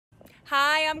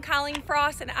Hi, I'm Colleen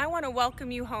Frost, and I want to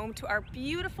welcome you home to our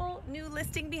beautiful new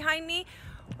listing behind me.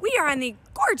 We are on the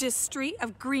gorgeous street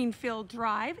of Greenfield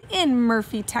Drive in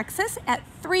Murphy, Texas at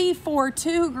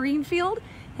 342 Greenfield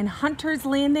in Hunter's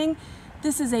Landing.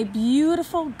 This is a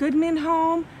beautiful Goodman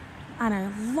home on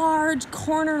a large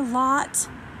corner lot.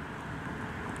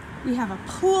 We have a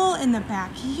pool in the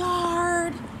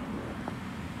backyard.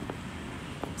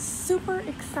 Super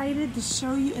excited to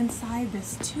show you inside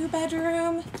this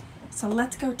 2-bedroom. So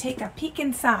let's go take a peek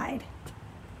inside.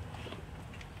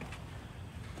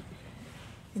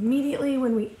 Immediately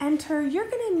when we enter, you're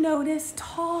going to notice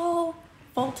tall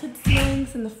vaulted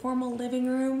ceilings in the formal living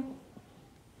room.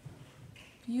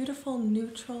 Beautiful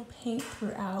neutral paint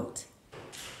throughout,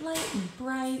 light and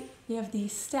bright. We have the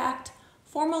stacked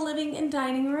formal living and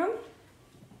dining room.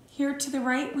 Here to the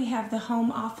right, we have the home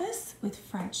office with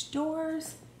French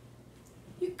doors.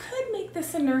 You could make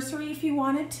this a nursery if you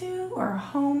wanted to, or a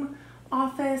home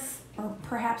office, or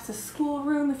perhaps a school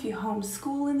room if you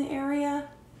homeschool in the area.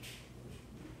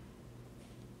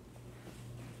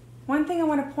 One thing I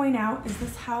want to point out is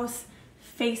this house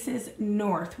faces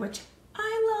north, which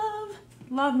I love.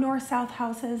 Love north-south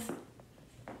houses.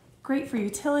 Great for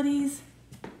utilities.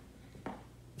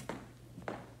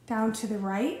 Down to the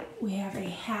right, we have a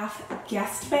half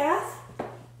guest bath.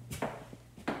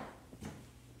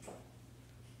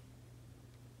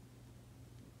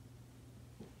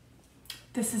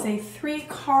 This is a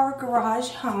 3-car garage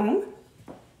home.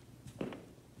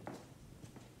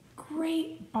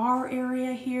 Great bar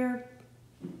area here.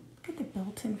 Look at the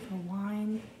built-in for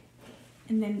wine.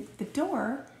 And then the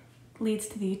door leads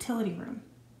to the utility room.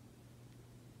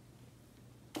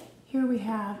 Here we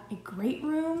have a great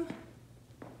room.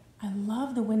 I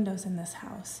love the windows in this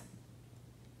house.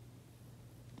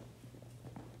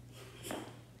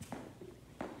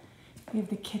 We have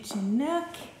the kitchen nook.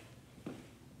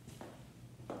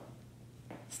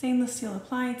 Stainless steel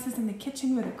appliances in the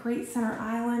kitchen with a great center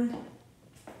island.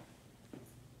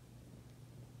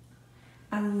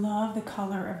 I love the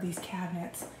color of these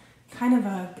cabinets. Kind of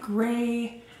a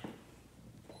gray,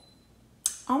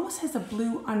 almost has a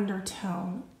blue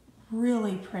undertone.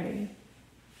 Really pretty.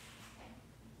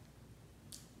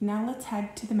 Now let's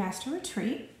head to the master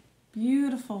retreat.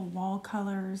 Beautiful wall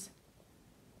colors.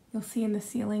 You'll see in the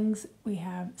ceilings we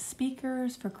have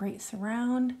speakers for great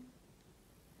surround.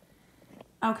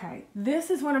 Okay, this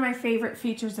is one of my favorite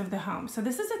features of the home. So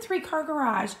this is a 3-car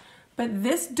garage, but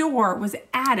this door was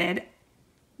added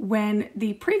when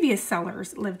the previous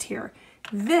sellers lived here.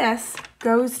 This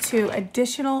goes to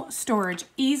additional storage.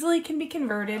 Easily can be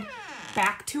converted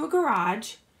back to a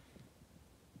garage.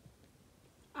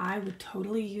 I would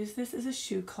totally use this as a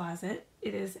shoe closet.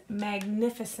 It is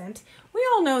magnificent. We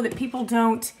all know that people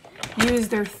don't use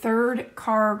their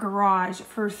 3rd-car garage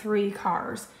for 3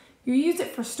 cars. You use it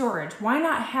for storage. Why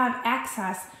not have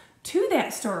access to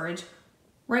that storage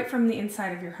right from the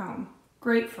inside of your home?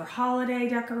 Great for holiday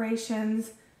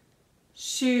decorations,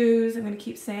 shoes, I'm going to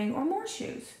keep saying, or more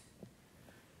shoes.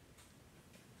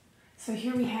 So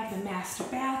here we have the master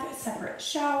bath, a separate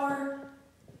shower,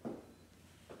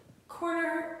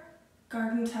 corner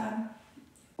garden tub.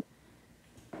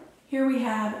 Here we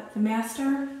have the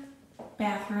master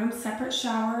bathroom, separate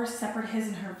shower, separate his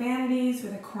and her vanities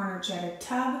with a corner jetted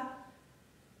tub.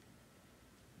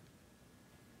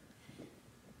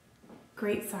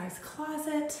 Great size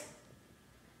closet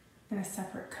and a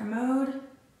separate commode.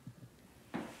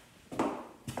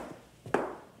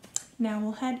 Now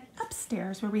we'll head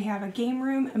upstairs where we have a game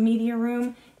room, a media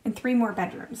room, and 3 more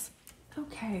bedrooms.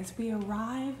 Okay, as we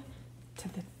arrive to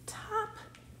the top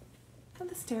of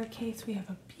the staircase, we have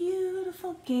a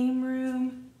beautiful game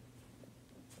room.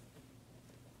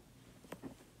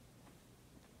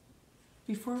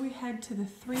 Before we head to the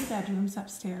 3 bedrooms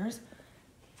upstairs,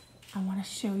 I want to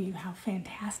show you how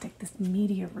fantastic this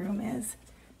media room is.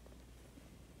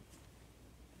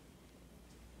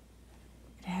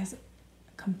 It has a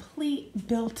complete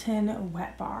built-in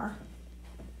wet bar.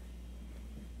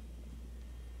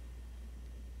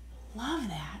 Love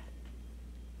that.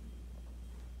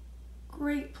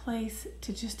 Great place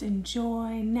to just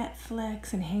enjoy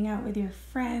Netflix and hang out with your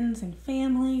friends and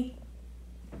family.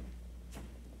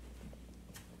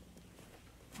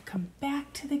 We'll come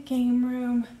back to the game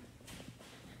room.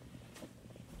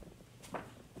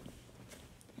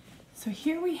 So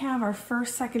here we have our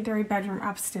first secondary bedroom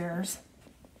upstairs.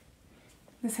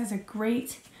 This has a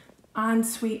great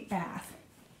ensuite bath.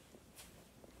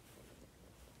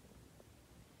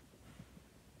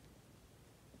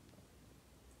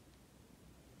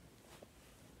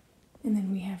 And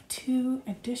then we have 2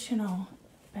 additional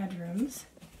bedrooms.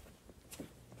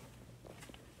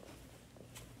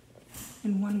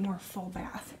 and one more full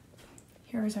bath.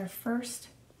 Here is our first,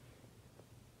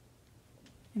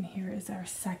 and here is our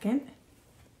second.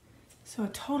 So a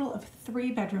total of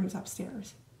 3 bedrooms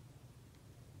upstairs.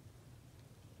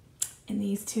 And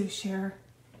these two share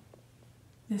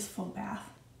this full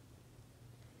bath.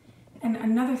 And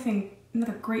another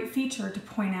great feature to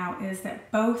point out is that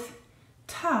both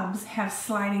tubs have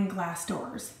sliding glass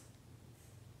doors.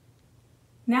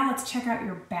 Now let's check out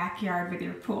your backyard with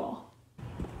your pool.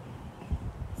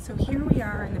 So here we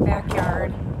are in the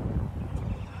backyard.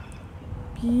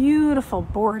 Beautiful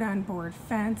board-on-board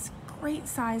fence, great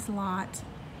size lot.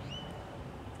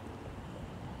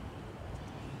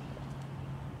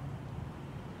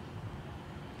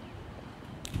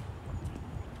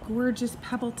 Gorgeous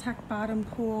PebbleTech bottom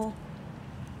pool.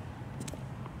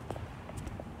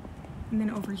 And then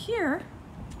over here,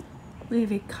 we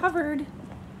have a covered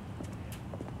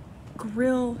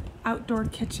grill outdoor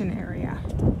kitchen area.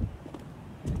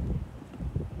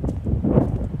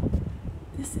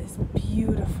 This is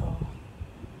beautiful.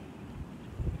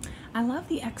 I love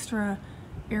the extra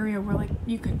area where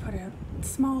you could put a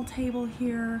small table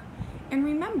here. And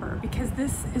remember, because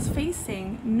this is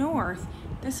facing north,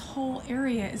 this whole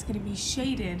area is going to be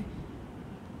shaded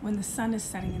when the sun is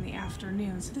setting in the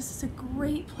afternoon. So this is a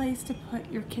great place to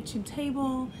put your kitchen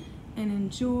table and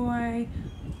enjoy,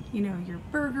 your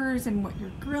burgers and what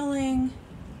you're grilling.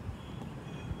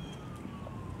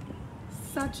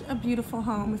 Such a beautiful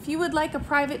home. If you would like a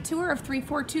private tour of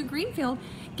 342 Greenfield,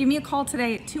 give me a call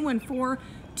today at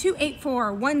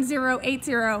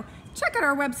 214-284-1080. Check out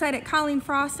our website at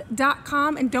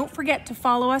colleenfrost.com and don't forget to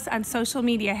follow us on social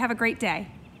media. Have a great day.